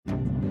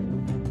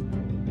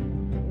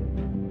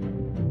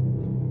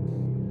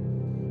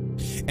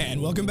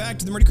And welcome back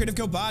to the Murdy Creative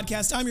Co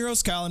podcast. I'm your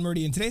host, Kyle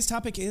Murdy, and today's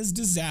topic is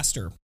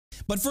disaster.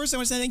 But first, I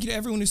want to say thank you to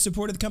everyone who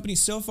supported the company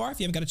so far.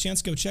 If you haven't got a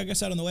chance, go check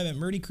us out on the web at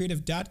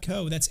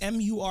murdycreative.co. That's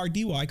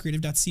M-U-R-D-Y,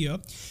 creative.co.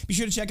 Be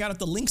sure to check out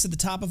the links at the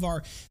top of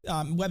our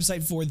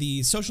website for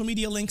the social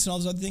media links and all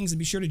those other things. And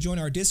be sure to join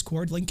our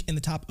Discord, link in the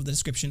top of the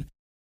description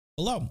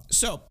below.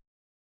 So,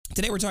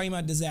 today we're talking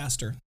about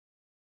disaster.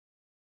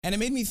 And it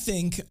made me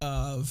think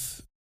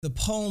of the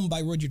poem by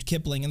Rudyard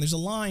Kipling. And there's a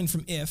line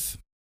from If,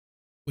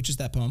 which is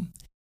that poem.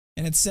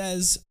 And it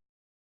says,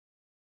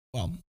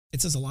 well, it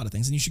says a lot of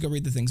things, and you should go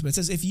read the things, but it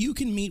says, if you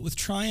can meet with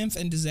triumph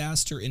and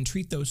disaster and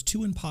treat those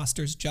two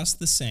impostors just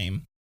the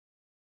same,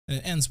 and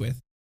it ends with,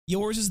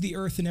 yours is the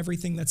earth and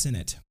everything that's in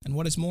it, and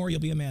what is more,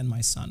 you'll be a man,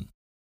 my son.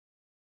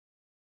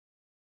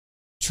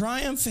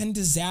 Triumph and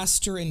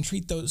disaster and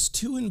treat those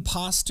two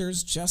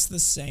impostors just the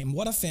same.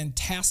 What a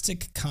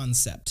fantastic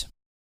concept.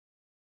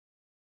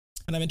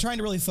 And I've been trying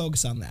to really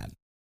focus on that,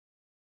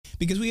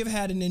 because we have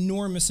had an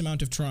enormous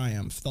amount of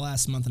triumph the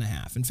last month and a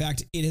half. In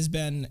fact, it has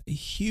been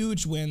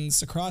huge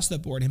wins across the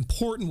board,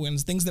 important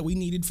wins, things that we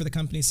needed for the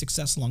company's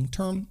success long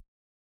term.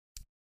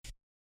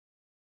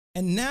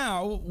 And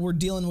now we're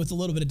dealing with a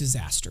little bit of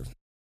disaster.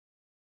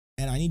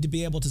 And I need to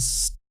be able to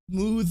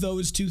smooth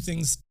those two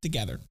things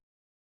together.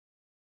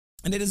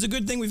 And it is a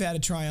good thing we've had a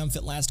triumph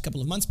the last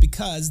couple of months,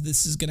 because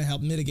this is going to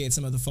help mitigate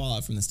some of the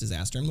fallout from this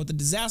disaster. And what the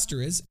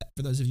disaster is,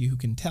 for those of you who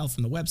can tell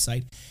from the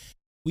website,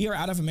 we are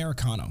out of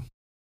Americano.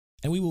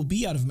 And we will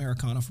be out of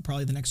Americano for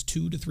probably the next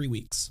 2 to 3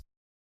 weeks.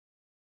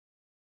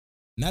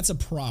 And that's a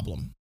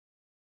problem.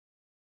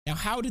 Now,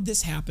 how did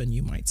this happen,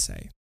 you might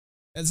say?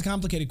 It's a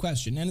complicated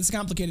question, and it's a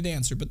complicated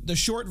answer, but the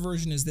short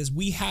version is this: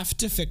 we have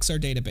to fix our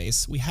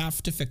database. We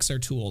have to fix our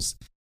tools.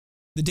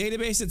 The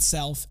database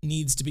itself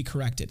needs to be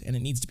corrected, and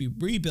it needs to be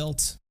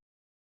rebuilt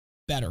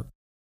better.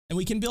 And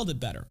we can build it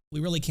better. We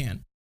really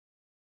can.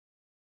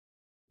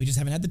 We just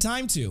haven't had the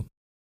time to.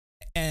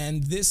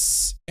 And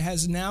this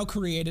has now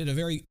created a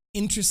very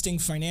interesting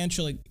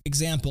financial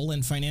example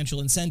and financial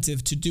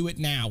incentive to do it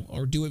now,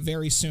 or do it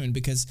very soon,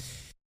 because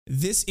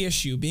this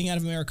issue, being out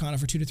of Americano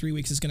for 2 to 3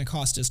 weeks, is going to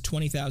cost us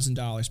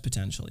 $20,000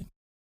 potentially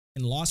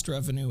in lost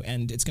revenue,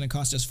 and it's going to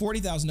cost us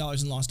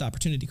 $40,000 in lost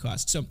opportunity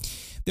costs. So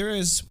there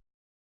is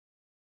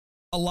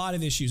a lot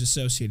of issues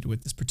associated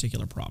with this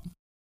particular problem.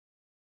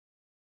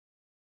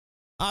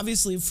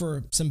 Obviously,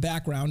 for some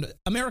background,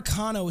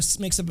 Americano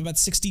makes up about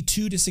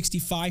 62 to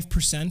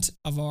 65%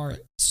 of our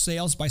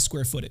sales by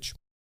square footage.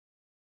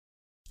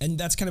 And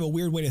that's kind of a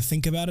weird way to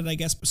think about it, I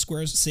guess,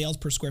 sales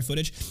per square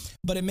footage.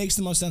 But it makes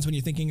the most sense when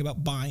you're thinking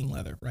about buying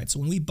leather, right? So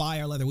when we buy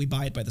our leather, we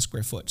buy it by the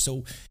square foot.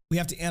 So we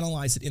have to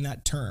analyze it in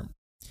that term.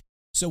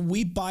 So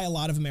we buy a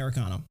lot of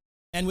Americano.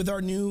 And with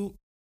our new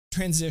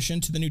transition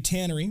to the new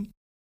tannery,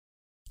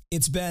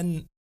 it's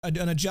been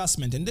an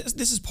adjustment. And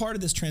this is part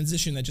of this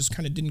transition that just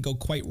kind of didn't go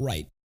quite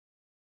right.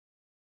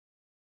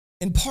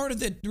 And part of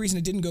the reason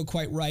it didn't go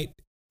quite right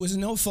was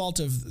no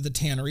fault of the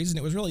tanneries, and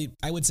it was really,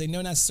 I would say,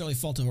 no necessarily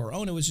fault of our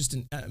own. It was just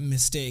a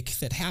mistake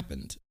that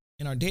happened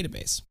in our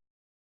database.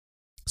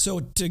 So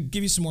to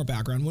give you some more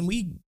background, when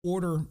we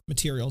order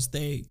materials,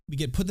 we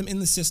put them in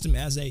the system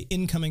as an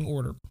incoming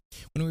order.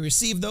 When we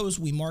receive those,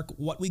 we mark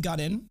what we got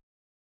in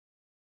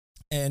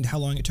and how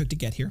long it took to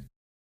get here.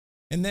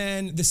 And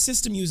then the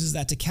system uses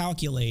that to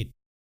calculate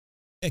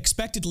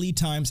expected lead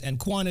times and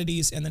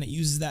quantities, and then it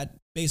uses that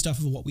based off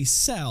of what we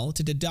sell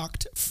to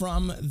deduct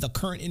from the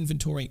current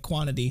inventory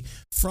quantity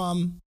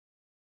from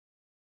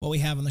what we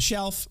have on the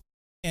shelf,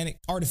 and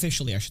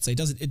artificially, I should say, it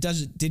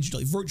does it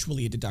digitally,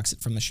 virtually it deducts it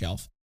from the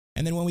shelf.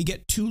 And then when we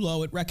get too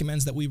low, it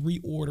recommends that we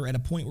reorder at a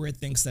point where it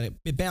thinks that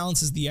it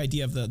balances the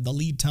idea of the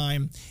lead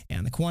time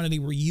and the quantity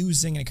we're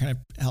using, and it kind of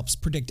helps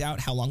predict out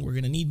how long we're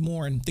going to need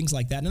more and things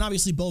like that. And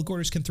obviously, bulk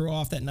orders can throw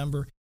off that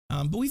number,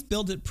 but we've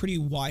built it pretty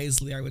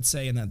wisely, I would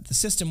say, and that the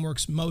system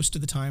works most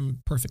of the time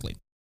perfectly.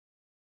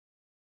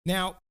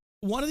 Now,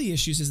 one of the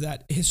issues is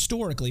that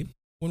historically,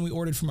 when we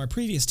ordered from our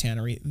previous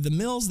tannery, the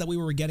mills that we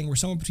were getting were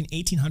somewhere between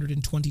 1,800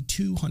 and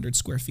 2,200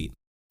 square feet.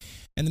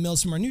 And the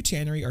mills from our new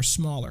tannery are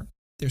smaller.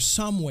 They're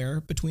somewhere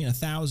between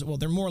 1,000, well,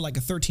 they're more like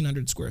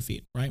 1,300 square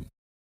feet, right?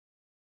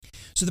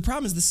 So the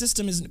problem is the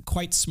system isn't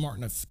quite smart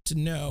enough to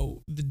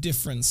know the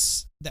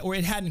difference, or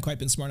it hadn't quite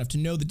been smart enough to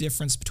know the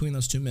difference between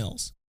those two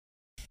mills.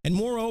 And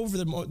moreover,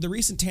 the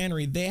recent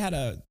tannery, they had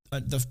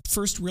the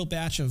first real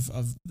batch of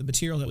the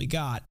material that we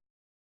got,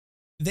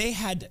 they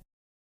had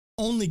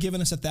only given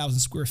us 1,000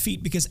 square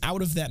feet, because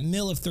out of that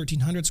mill of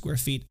 1,300 square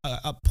feet,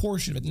 a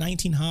portion of it,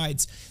 19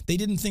 hides, they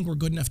didn't think were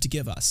good enough to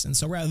give us. And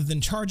so rather than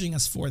charging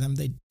us for them,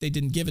 they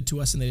didn't give it to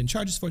us, and they didn't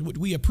charge us for it.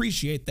 We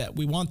appreciate that.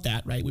 We want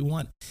that, right? We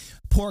want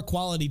poor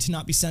quality to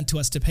not be sent to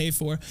us to pay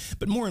for.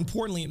 But more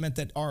importantly, it meant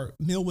that our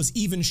mill was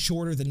even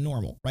shorter than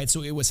normal, right?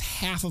 So it was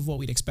half of what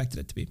we'd expected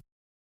it to be,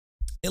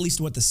 at least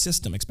what the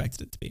system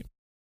expected it to be.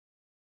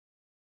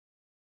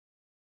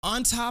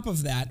 On top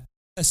of that,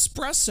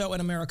 espresso and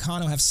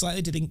Americano have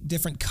slightly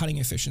different cutting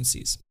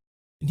efficiencies.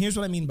 And here's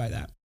what I mean by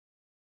that.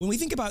 when we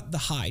think about the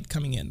hide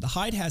coming in, the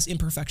hide has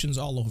imperfections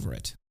all over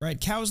it, right?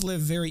 Cows live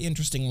very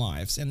interesting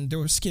lives, and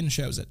their skin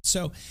shows it.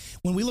 So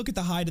when we look at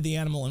the hide of the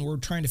animal and we're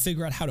trying to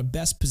figure out how to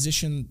best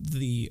position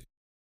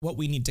what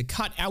we need to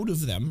cut out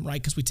of them,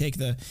 right? Because we take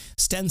the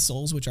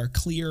stencils, which are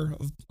clear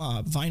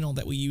vinyl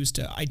that we use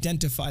to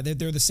identify that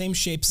they're the same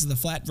shapes as the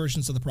flat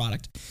versions of the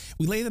product.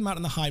 We lay them out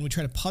on the hide and we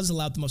try to puzzle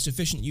out the most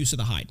efficient use of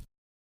the hide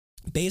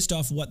based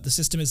off what the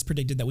system has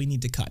predicted that we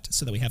need to cut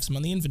so that we have some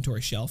on the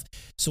inventory shelf.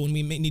 So when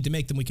we need to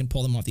make them, we can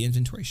pull them off the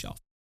inventory shelf.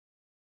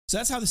 So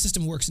that's how the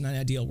system works in an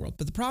ideal world.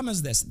 But the problem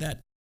is this, that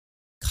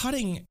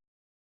cutting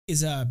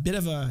is a bit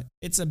of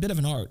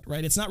an art,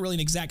 right? It's not really an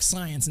exact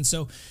science. And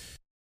so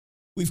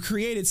we've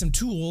created some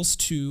tools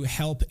to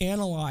help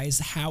analyze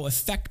how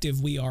effective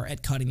we are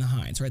at cutting the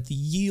hides, right? The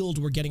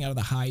yield we're getting out of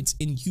the hides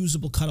in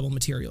usable cuttable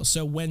materials.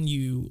 So when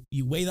you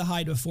weigh the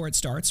hide before it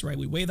starts, right?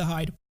 We weigh the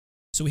hide.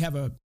 So we have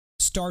a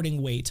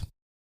starting weight.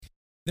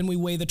 Then we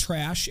weigh the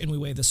trash and we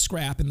weigh the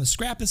scrap. And the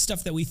scrap is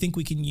stuff that we think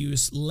we can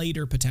use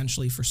later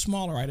potentially for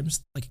smaller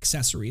items like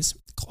accessories,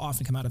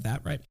 often come out of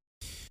that, right?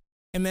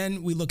 And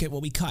then we look at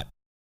what we cut.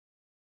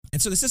 And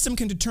so the system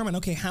can determine,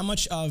 okay, how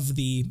much of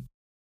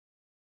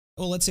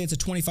let's say it's a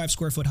 25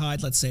 square foot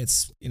hide. Let's say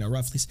it's,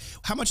 roughly,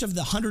 how much of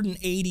the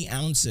 180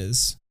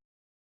 ounces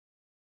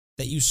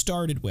that you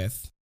started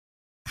with,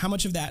 how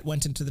much of that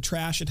went into the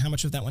trash and how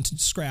much of that went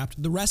into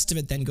scrapped? The rest of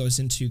it then goes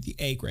into the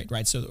A grade,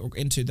 right? So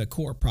into the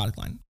core product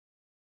line.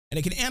 And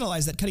it can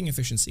analyze that cutting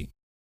efficiency.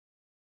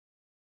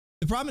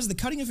 The problem is the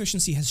cutting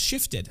efficiency has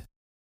shifted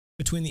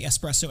between the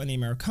espresso and the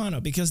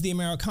Americano because the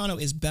Americano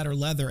is better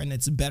leather and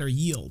it's better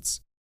yields.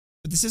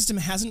 But the system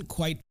hasn't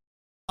quite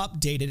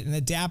updated and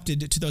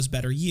adapted to those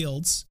better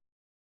yields,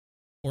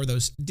 or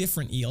those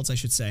different yields, I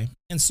should say.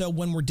 And so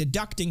when we're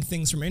deducting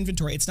things from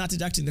inventory, it's not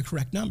deducting the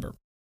correct number.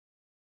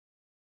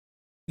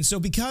 And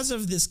so because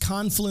of this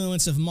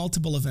confluence of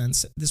multiple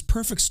events, this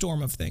perfect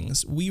storm of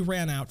things, we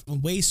ran out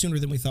way sooner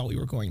than we thought we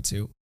were going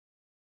to.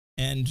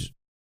 And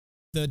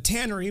the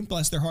tannery,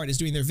 bless their heart, is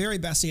doing their very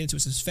best to get it to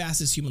us as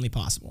fast as humanly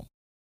possible.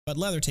 But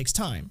leather takes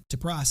time to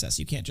process.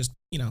 You can't just,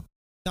 you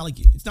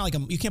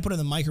can't put it in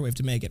the microwave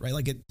to make it, right?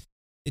 Like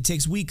it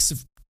takes weeks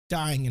of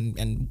dyeing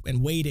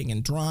and waiting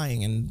and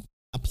drying and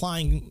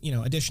applying,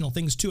 additional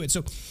things to it.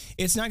 So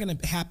it's not going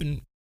to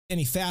happen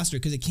any faster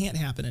because it can't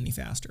happen any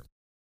faster.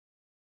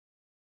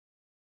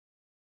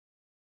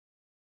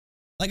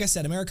 Like I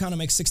said, Americano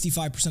makes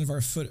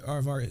 65%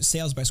 of our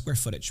sales by square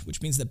footage,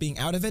 which means that being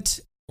out of it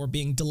or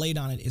being delayed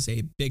on it is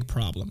a big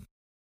problem.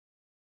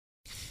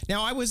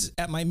 Now, I was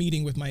at my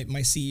meeting with my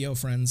CEO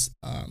friends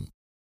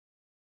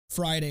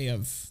Friday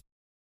of,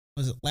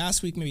 was it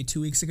last week, maybe 2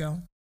 weeks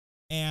ago?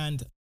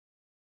 And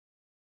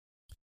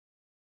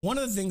one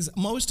of the things,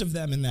 most of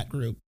them in that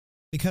group,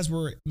 because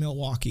we're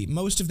Milwaukee,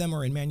 most of them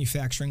are in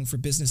manufacturing for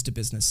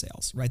business-to-business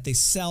sales, right? They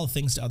sell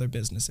things to other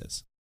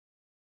businesses.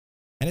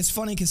 And it's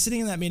funny because sitting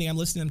in that meeting, I'm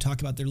listening to them talk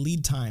about their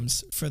lead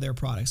times for their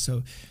products.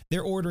 So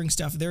they're ordering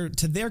stuff.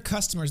 To their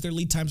customers, their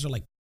lead times are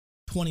like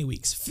 20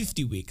 weeks,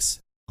 50 weeks,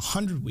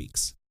 100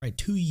 weeks, right?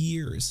 2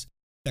 years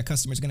that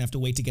customer's going to have to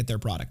wait to get their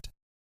product.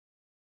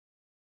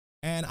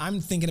 And I'm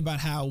thinking about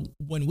how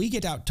when we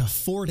get out to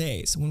 4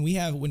 days,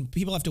 when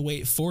people have to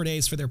wait 4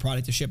 days for their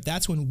product to ship,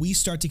 that's when we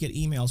start to get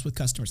emails with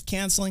customers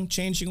canceling,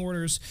 changing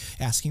orders,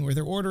 asking where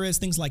their order is,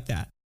 things like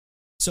that.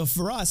 So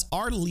for us,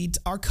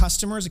 our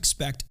customers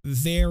expect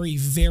very,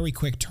 very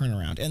quick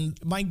turnaround. And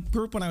my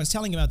group, when I was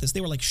telling about this,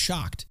 they were like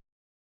shocked.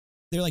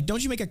 They're like,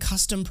 don't you make a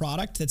custom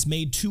product that's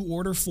made to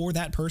order for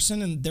that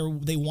person and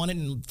they want it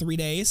in 3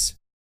 days,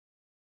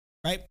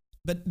 right?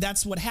 But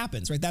that's what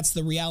happens, right? That's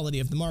the reality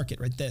of the market,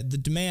 right? The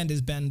demand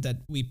has been that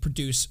we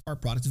produce our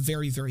products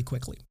very, very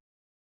quickly.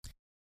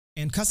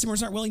 And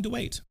customers aren't willing to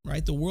wait,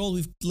 right? The world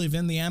we live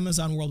in, the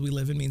Amazon world we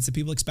live in, means that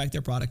people expect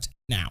their product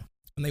now.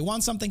 When they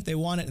want something, they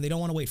want it, and they don't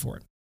want to wait for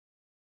it.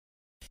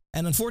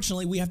 And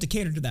unfortunately, we have to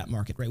cater to that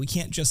market, right? We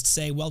can't just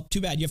say, well,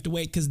 too bad, you have to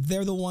wait because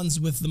they're the ones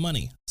with the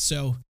money.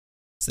 So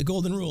it's the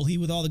golden rule. He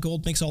with all the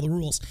gold makes all the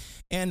rules.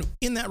 And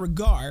in that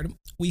regard,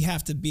 we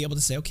have to be able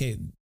to say, okay,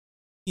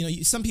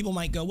 some people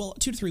might go, well,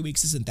 2 to 3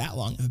 weeks isn't that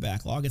long of a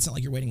backlog. It's not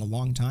like you're waiting a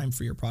long time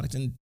for your product.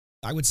 And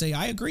I would say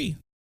I agree,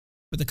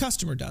 but the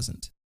customer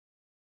doesn't.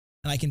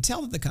 And I can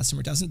tell that the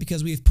customer doesn't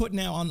because we've put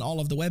now on all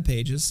of the web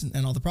pages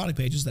and all the product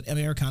pages that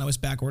Americano is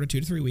back ordered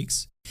 2 to 3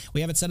 weeks. We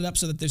have it set it up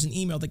so that there's an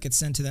email that gets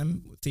sent to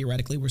them.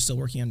 Theoretically, we're still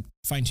working on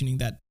fine-tuning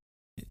that.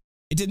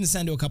 It didn't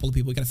send to a couple of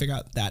people. We got to figure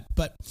out that.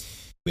 But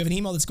we have an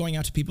email that's going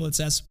out to people that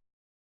says,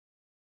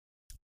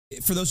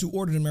 for those who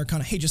ordered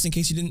Americano, hey, just in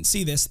case you didn't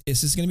see this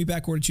is going to be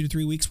back ordered 2 to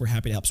 3 weeks. We're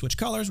happy to help switch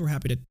colors. We're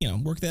happy to,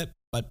 work that,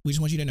 but we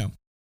just want you to know.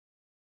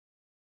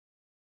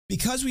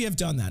 Because we have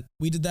done that,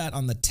 we did that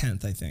on the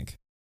 10th, I think.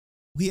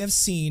 We have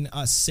seen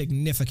a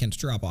significant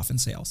drop-off in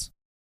sales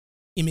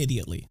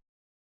immediately.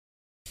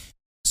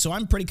 So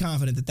I'm pretty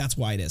confident that that's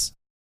why it is.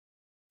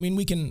 I mean,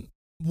 we can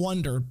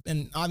wonder,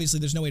 and obviously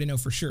there's no way to know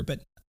for sure,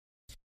 but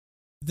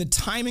the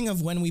timing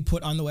of when we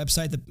put on the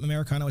website that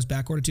Americano is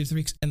back ordered 2 to 3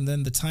 weeks, and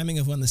then the timing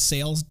of when the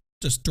sales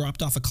just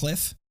dropped off a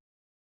cliff,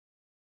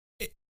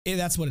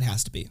 that's what it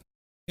has to be.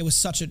 It was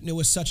such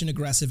an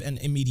aggressive and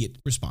immediate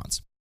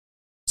response.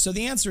 So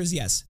the answer is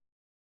yes.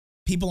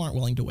 People aren't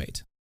willing to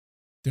wait.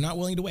 They're not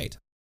willing to wait.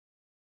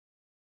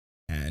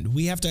 And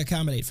we have to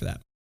accommodate for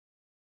that.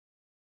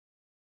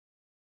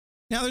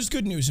 Now, there's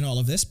good news in all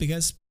of this,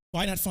 because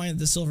why not find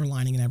the silver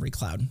lining in every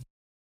cloud?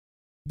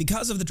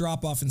 Because of the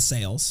drop-off in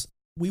sales,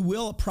 we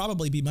will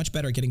probably be much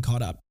better at getting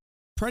caught up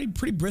pretty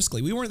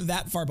briskly. We weren't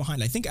that far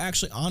behind. I think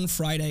actually on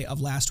Friday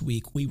of last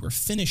week, we were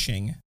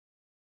finishing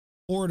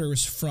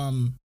orders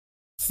from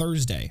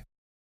Thursday.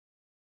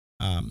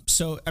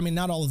 So, I mean,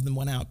 not all of them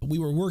went out, but we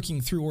were working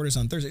through orders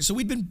on Thursday. So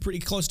we'd been pretty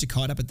close to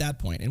caught up at that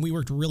point, and we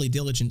worked really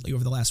diligently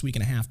over the last week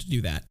and a half to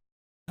do that.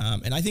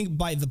 And I think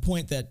by the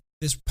point that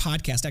this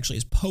podcast actually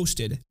is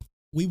posted,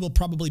 we will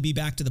probably be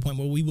back to the point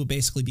where we will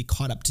basically be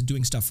caught up to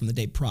doing stuff from the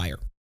day prior,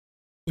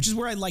 which is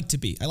where I like to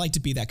be. I like to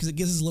be that because it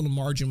gives us a little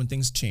margin when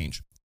things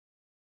change.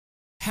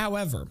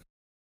 However,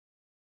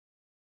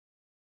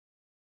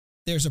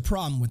 there's a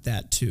problem with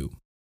that too.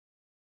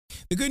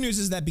 The good news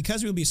is that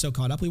because we'll be so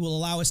caught up, we will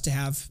allow us to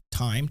have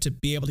time to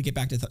be able to get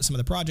back to some of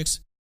the projects.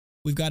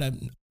 We've got a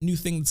new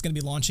thing that's going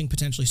to be launching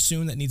potentially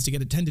soon that needs to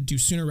get attended to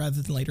sooner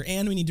rather than later.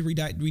 And we need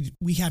to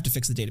we have to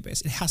fix the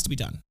database. It has to be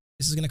done.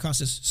 This is going to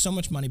cost us so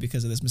much money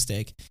because of this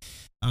mistake.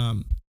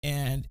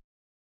 And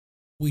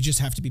we just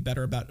have to be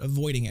better about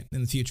avoiding it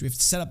in the future. We have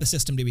to set up the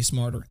system to be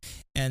smarter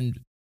and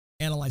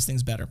analyze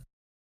things better.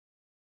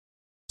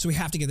 So we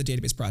have to get the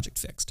database project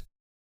fixed.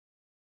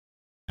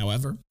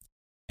 However,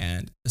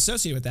 and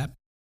associated with that,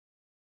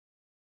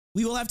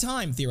 we will have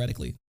time,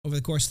 theoretically, over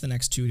the course of the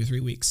next 2 to 3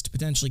 weeks to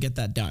potentially get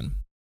that done.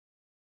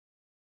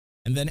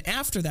 And then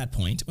after that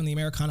point, when the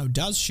Americano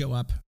does show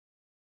up,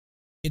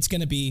 it's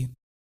going to be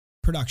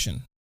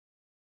production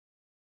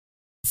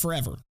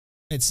forever,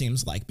 it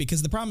seems like.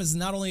 Because the problem is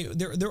not only,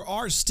 there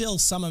are still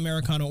some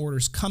Americano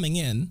orders coming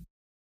in,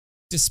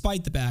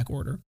 despite the back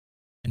order,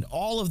 and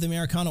all of the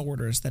Americano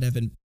orders that have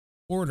been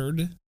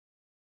ordered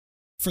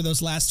for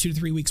those last 2 to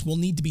 3 weeks will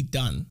need to be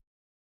done.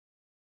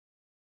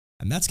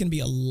 And that's going to be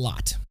a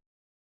lot.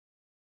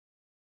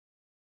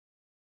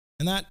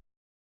 And that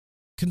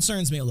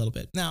concerns me a little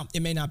bit. Now,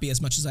 it may not be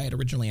as much as I had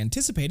originally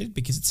anticipated,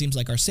 because it seems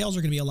like our sales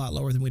are going to be a lot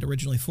lower than we'd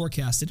originally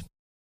forecasted,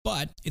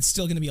 but it's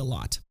still going to be a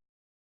lot.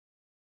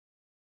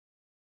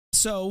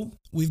 So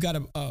we've got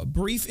a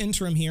brief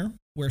interim here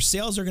where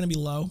sales are going to be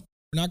low.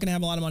 We're not going to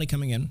have a lot of money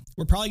coming in.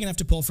 We're probably going to have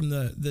to pull from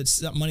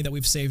the money that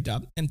we've saved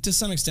up. And to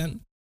some extent,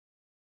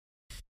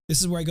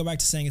 this is where I go back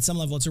to saying at some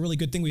level, it's a really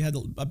good thing we had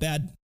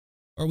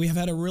we have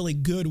had a really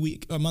good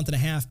week, a month and a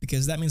half,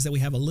 because that means that we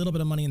have a little bit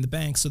of money in the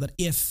bank so that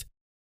if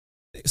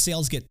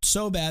sales get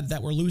so bad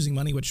that we're losing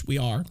money, which we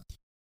are,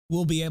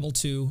 we'll be able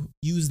to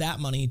use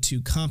that money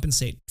to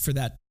compensate for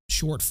that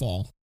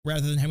shortfall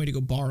rather than having to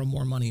go borrow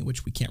more money,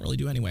 which we can't really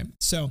do anyway.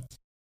 So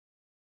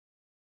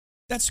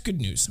that's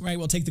good news, right?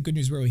 We'll take the good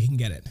news where we can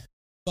get it.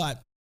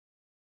 But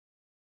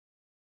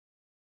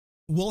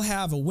we'll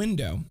have a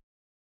window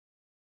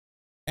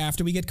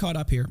after we get caught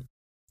up here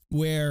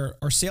where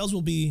our sales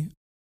will be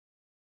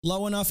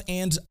low enough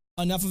and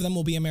enough of them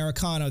will be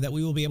Americano that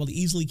we will be able to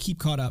easily keep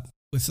caught up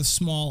with a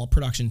small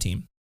production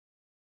team.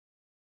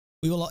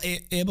 We will be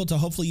able to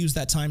hopefully use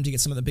that time to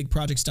get some of the big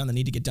projects done that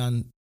need to get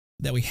done,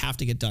 that we have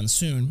to get done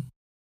soon.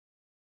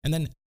 And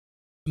then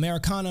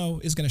Americano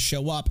is going to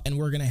show up and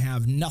we're going to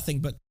have nothing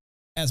but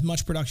as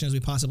much production as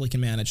we possibly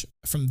can manage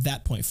from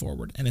that point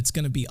forward. And it's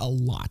going to be a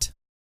lot.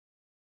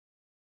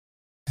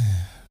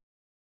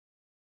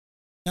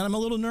 And I'm a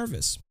little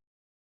nervous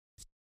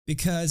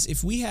because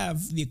if we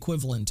have the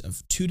equivalent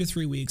of 2 to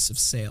 3 weeks of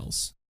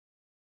sales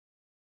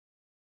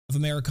of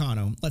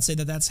Americano, let's say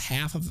that's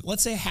half of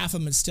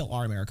them still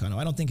are Americano.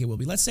 I don't think it will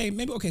be. Let's say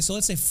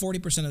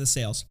 40% of the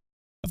sales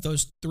of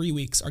those 3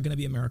 weeks are going to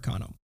be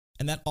Americano.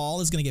 And that all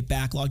is going to get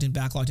backlogged and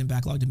backlogged and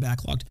backlogged and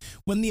backlogged.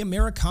 When the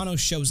Americano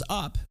shows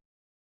up,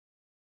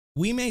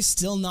 we may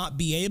still not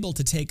be able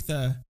to take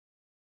the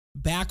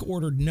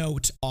back-ordered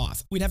note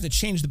off. We'd have to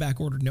change the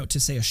back-ordered note to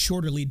say a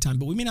shorter lead time,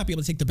 but we may not be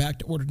able to take the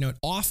back-ordered note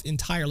off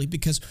entirely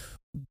because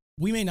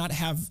we may not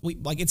have,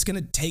 it's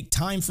going to take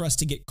time for us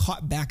to get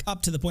caught back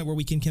up to the point where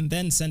we can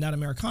then send out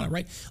Americano,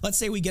 right? Let's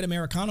say we get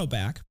Americano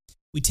back.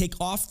 We take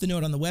off the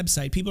note on the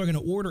website. People are going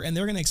to order, and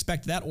they're going to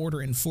expect that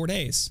order in 4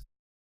 days.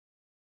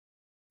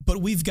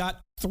 But we've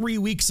got 3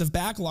 weeks of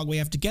backlog we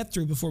have to get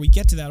through before we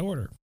get to that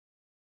order.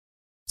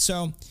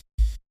 So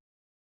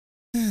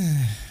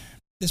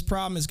this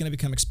problem is going to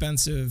become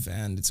expensive,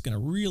 and it's going to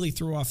really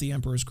throw off the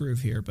Emperor's Groove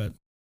here, but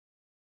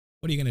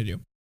what are you going to do?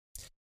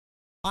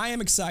 I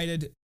am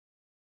excited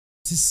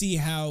to see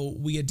how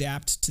we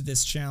adapt to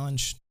this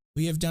challenge.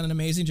 We have done an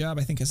amazing job,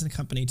 I think, as a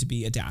company to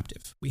be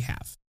adaptive. We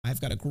have.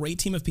 I've got a great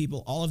team of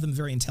people, all of them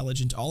very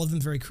intelligent, all of them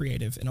very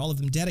creative, and all of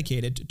them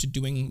dedicated to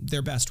doing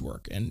their best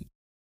work. And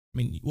I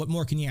mean, what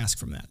more can you ask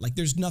from that?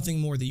 There's nothing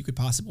more that you could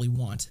possibly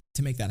want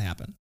to make that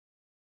happen.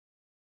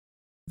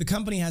 The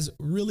company has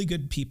really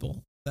good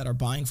people that are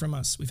buying from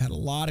us. We've had a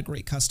lot of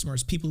great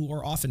customers, people who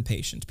are often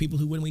patient, people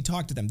who, when we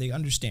talk to them, they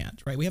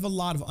understand, right? We have a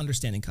lot of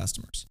understanding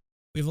customers.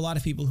 We have a lot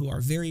of people who are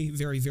very,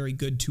 very, very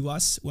good to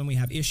us when we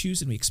have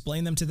issues and we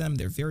explain them to them.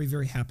 They're very,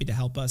 very happy to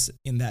help us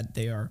in that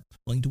they are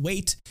willing to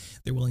wait.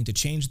 They're willing to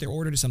change their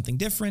order to something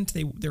different.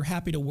 They're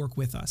happy to work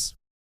with us.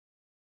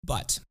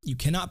 But you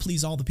cannot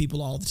please all the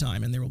people all the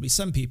time, and there will be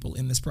some people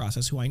in this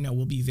process who I know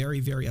will be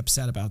very, very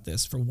upset about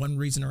this for one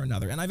reason or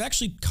another. And I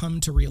have come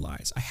to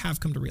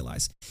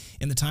realize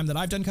in the time that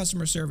I've done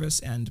customer service,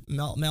 and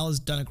Mel has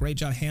done a great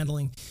job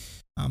handling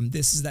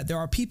this, is that there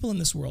are people in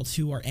this world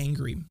who are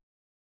angry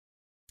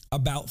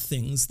about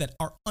things that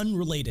are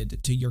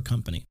unrelated to your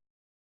company.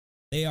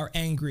 They are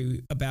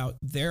angry about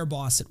their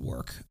boss at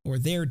work, or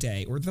their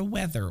day, or the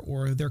weather,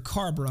 or their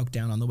car broke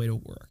down on the way to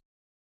work.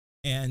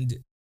 And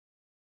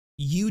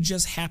you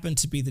just happen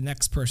to be the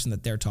next person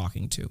that they're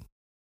talking to.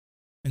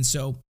 And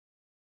so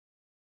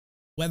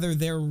whether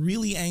they're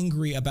really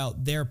angry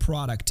about their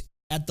product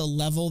at the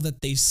level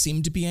that they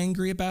seem to be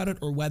angry about it,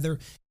 or whether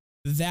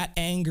that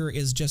anger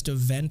is just a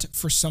vent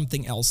for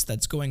something else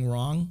that's going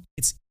wrong,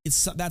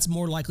 that's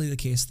more likely the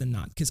case than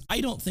not. Because I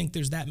don't think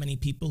there's that many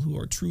people who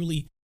are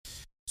truly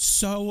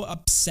so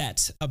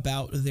upset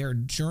about their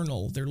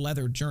journal, their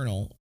leather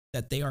journal,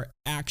 that they are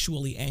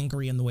actually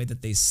angry in the way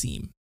that they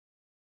seem.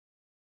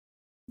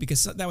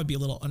 Because that would be a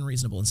little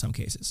unreasonable in some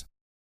cases.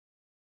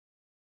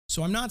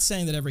 So I'm not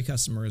saying that every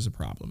customer is a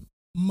problem.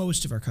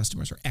 Most of our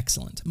customers are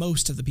excellent.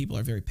 Most of the people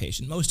are very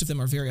patient. Most of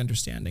them are very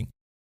understanding.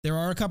 There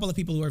are a couple of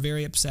people who are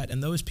very upset,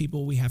 and those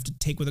people we have to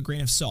take with a grain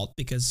of salt,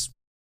 because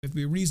we have to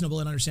be reasonable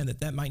and understand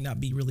that that might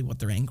not be really what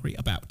they're angry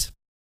about.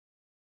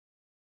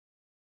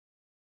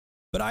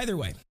 But either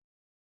way,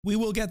 we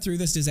will get through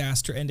this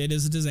disaster, and it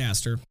is a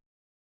disaster.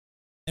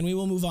 And we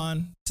will move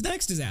on to the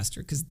next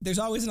disaster, because there's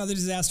always another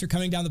disaster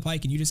coming down the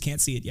pike and you just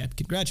can't see it yet.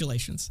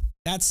 Congratulations.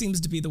 That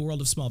seems to be the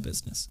world of small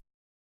business.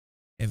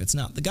 If it's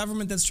not the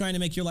government that's trying to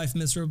make your life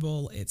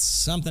miserable, it's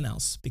something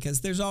else,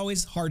 because there's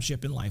always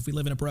hardship in life. We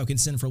live in a broken,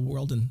 sinful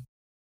world, and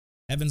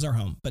heaven's our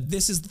home. But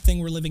this is the thing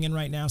we're living in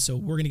right now, so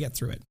we're going to get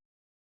through it.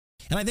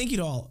 And I thank you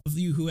to all of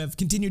you who have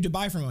continued to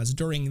buy from us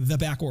during the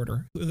back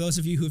order. Those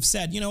of you who have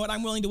said, you know what,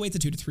 I'm willing to wait the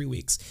 2 to 3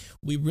 weeks.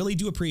 We really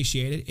do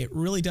appreciate it. It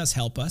really does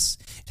help us.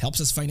 It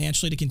helps us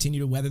financially to continue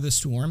to weather the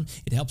storm.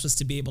 It helps us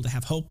to be able to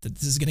have hope that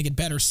this is going to get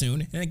better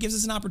soon. And it gives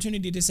us an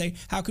opportunity to say,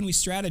 how can we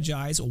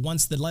strategize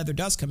once the leather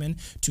does come in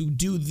to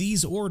do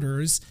these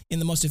orders in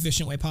the most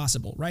efficient way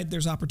possible, right?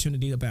 There's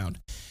opportunity abound.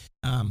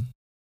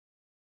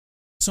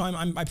 So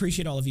I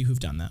appreciate all of you who've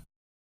done that.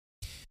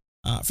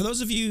 For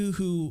those of you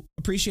who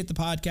appreciate the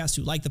podcast,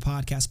 who like the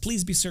podcast,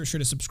 please be sure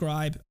to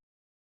subscribe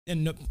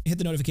and hit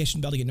the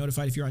notification bell to get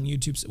notified if you're on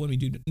YouTube when we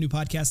do new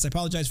podcasts. I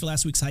apologize for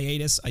last week's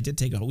hiatus. I did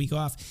take a week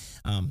off.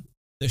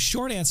 The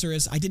short answer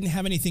is I didn't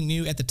have anything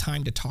new at the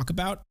time to talk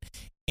about,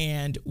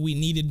 and we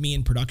needed me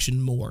in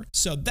production more.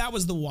 So that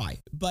was the why.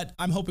 But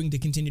I'm hoping to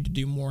continue to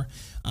do more,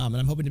 and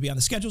I'm hoping to be on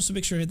the schedule, so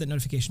make sure to hit that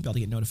notification bell to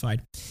get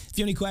notified. If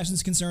you have any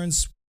questions,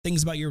 concerns,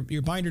 things about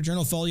your binder,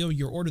 journal, folio,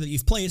 your order that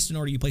you've placed, an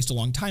order you placed a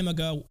long time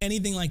ago,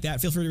 anything like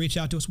that, feel free to reach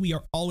out to us. We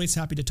are always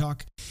happy to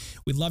talk.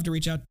 We'd love to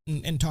reach out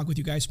and talk with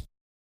you guys.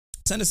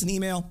 Send us an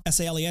email,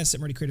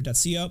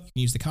 sales@murdycreative.co. You can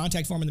use the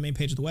contact form on the main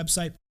page of the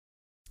website.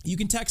 You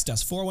can text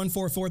us,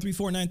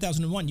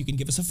 414-434-9001. You can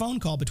give us a phone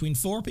call between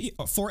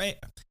 8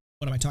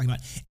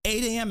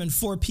 a.m. and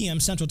 4 p.m.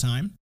 Central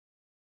Time.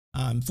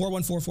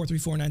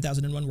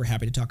 414-434-9001. We're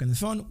happy to talk on the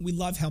phone. We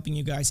love helping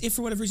you guys. If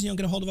for whatever reason you don't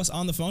get a hold of us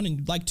on the phone and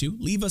you'd like to,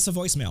 leave us a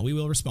voicemail. We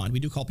will respond. We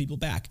do call people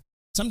back.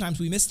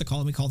 Sometimes we miss the call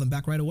and we call them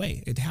back right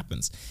away. It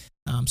happens.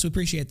 So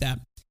appreciate that.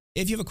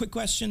 If you have a quick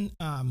question,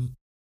 phone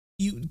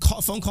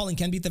calling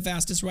can be the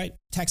fastest, right?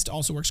 Text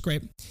also works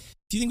great.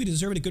 If you think we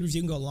deserve it, a good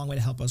review can go a long way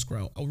to help us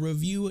grow. A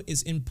review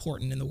is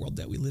important in the world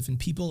that we live in.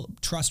 People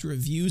trust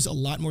reviews a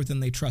lot more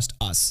than they trust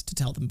us to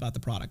tell them about the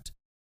product.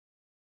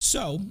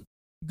 So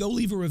go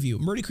leave a review.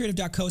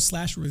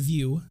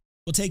 murdycreative.co/review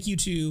will take you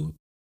to,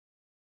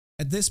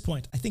 at this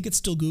point, I think it's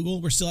still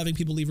Google. We're still having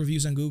people leave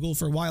reviews on Google.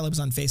 For a while, it was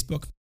on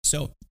Facebook.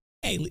 So,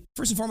 hey,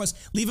 first and foremost,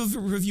 leave a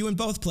review in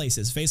both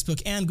places,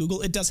 Facebook and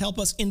Google. It does help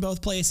us in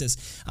both places.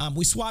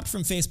 We swapped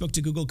from Facebook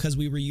to Google because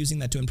we were using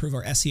that to improve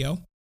our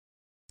SEO.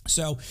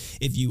 So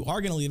if you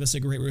are going to leave us a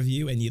great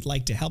review and you'd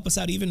like to help us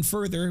out even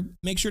further,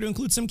 make sure to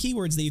include some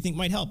keywords that you think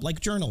might help, like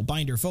journal,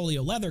 binder,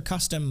 folio, leather,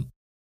 custom,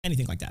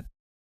 anything like that.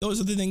 Those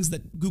are the things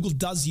that Google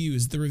does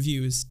use, the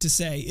reviews, to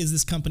say, is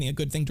this company a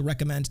good thing to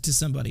recommend to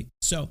somebody?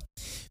 So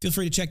feel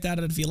free to check that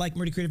out if you like,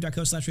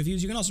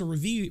 murdycreative.co/reviews. You can also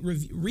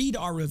read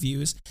our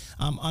reviews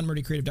on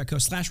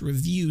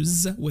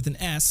murdycreative.co/reviews with an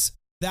S.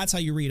 That's how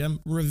you read them.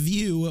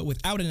 Review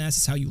without an S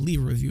is how you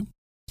leave a review.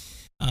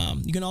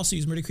 You can also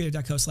use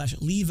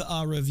murdycreative.co/leave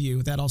a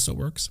review. That also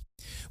works.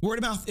 Word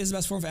of mouth is the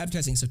best form of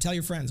advertising, so tell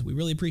your friends. We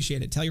really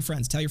appreciate it. Tell your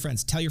friends, tell your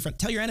friends, tell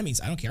your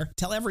enemies. I don't care.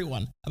 Tell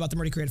everyone about the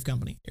Murdy Creative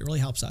Company. It really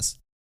helps us.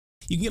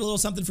 You can get a little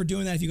something for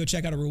doing that if you go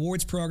check out our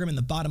rewards program in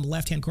the bottom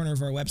left-hand corner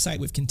of our website.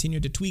 We've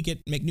continued to tweak it,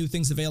 make new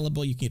things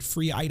available. You can get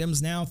free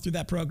items now through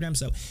that program,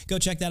 so go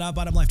check that out,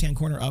 bottom left-hand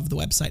corner of the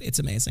website. It's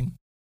amazing.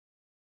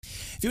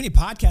 If If you have any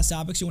podcast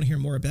topics you want to hear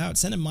more about,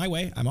 send them my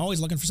way. I'm always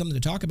looking for something to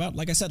talk about.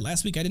 Like I said,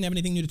 last week I didn't have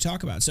anything new to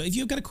talk about. So if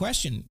you've got a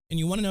question and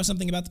you want to know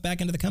something about the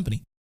back end of the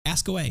company,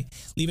 ask away.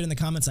 Leave it in the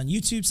comments on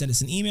YouTube. Send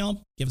us an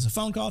email. Give us a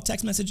phone call,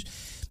 text message.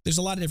 There's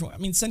a lot of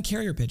different, send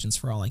carrier pigeons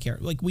for all I care.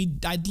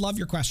 I'd love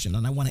your question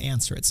and I want to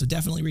answer it. So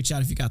definitely reach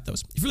out if you got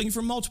those. If you're looking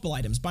for multiple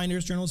items,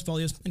 binders, journals,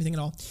 folios, anything at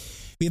all,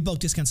 we have bulk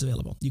discounts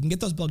available. You can get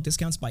those bulk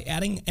discounts by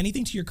adding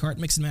anything to your cart,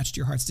 mix and match to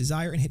your heart's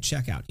desire, and hit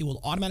checkout. It will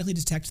automatically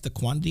detect the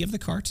quantity of the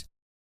cart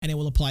and it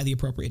will apply the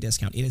appropriate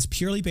discount. It is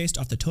purely based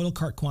off the total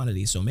cart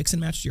quantity. So mix and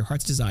match to your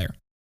heart's desire.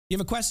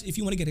 If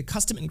you want to get a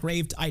custom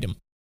engraved item,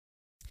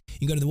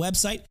 you can go to the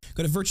website,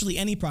 go to virtually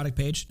any product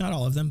page, not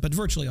all of them, but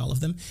virtually all of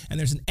them, and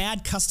there's an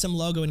Add Custom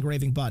Logo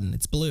Engraving button.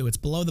 It's blue. It's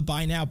below the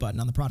Buy Now button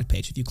on the product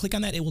page. If you click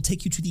on that, it will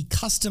take you to the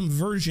custom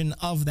version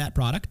of that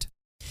product.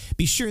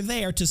 Be sure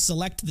there to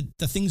select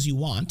the things you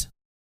want,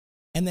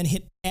 and then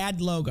hit Add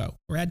Logo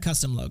or Add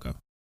Custom Logo.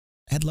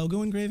 Add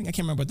Logo Engraving? I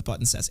can't remember what the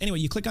button says. Anyway,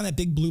 you click on that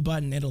big blue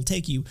button, it'll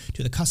take you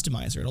to the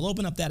customizer. It'll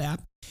open up that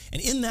app,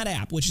 and in that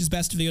app, which is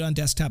best to do it on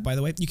desktop, by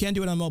the way, you can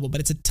do it on mobile, but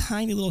it's a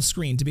tiny little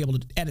screen to be able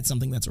to edit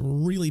something that's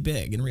really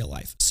big in real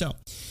life. So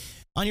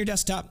on your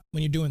desktop,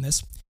 when you're doing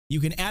this, you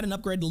can add and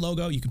upgrade the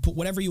logo. You can put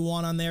whatever you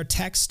want on there,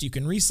 text. You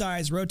can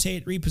resize,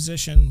 rotate,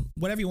 reposition,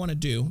 whatever you want to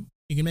do.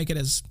 You can make it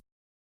as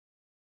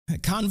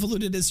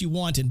convoluted as you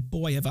want, and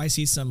boy, if I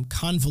see some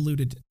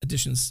convoluted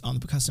additions on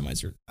the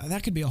customizer.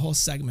 That could be a whole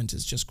segment.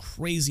 Is just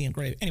crazy and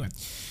great. Anyway,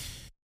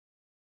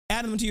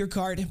 add them to your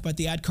cart, but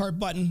the Add Cart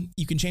button,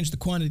 you can change the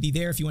quantity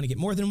there if you want to get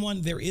more than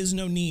one. There is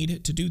no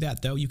need to do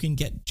that, though. You can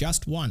get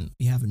just one.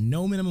 You have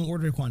no minimum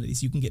order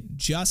quantities. You can get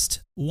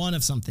just one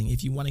of something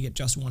if you want to get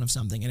just one of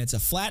something, and it's a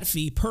flat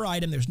fee per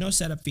item. There's no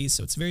setup fees,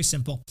 so it's very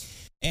simple.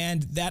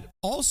 And that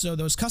also,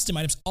 those custom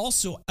items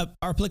also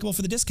are applicable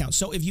for the discount.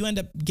 So if you end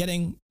up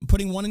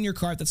putting one in your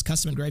cart that's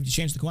custom engraved, you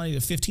change the quantity to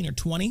 15 or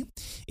 20,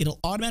 it'll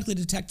automatically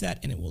detect that,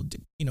 and it will,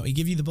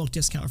 give you the bulk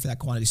discount for that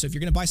quantity. So if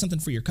you're going to buy something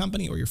for your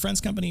company or your friend's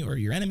company or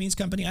your enemy's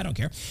company, I don't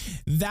care.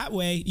 That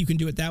way, you can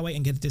do it that way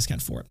and get a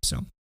discount for it.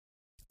 So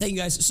thank you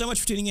guys so much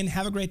for tuning in.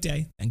 Have a great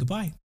day, and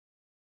goodbye.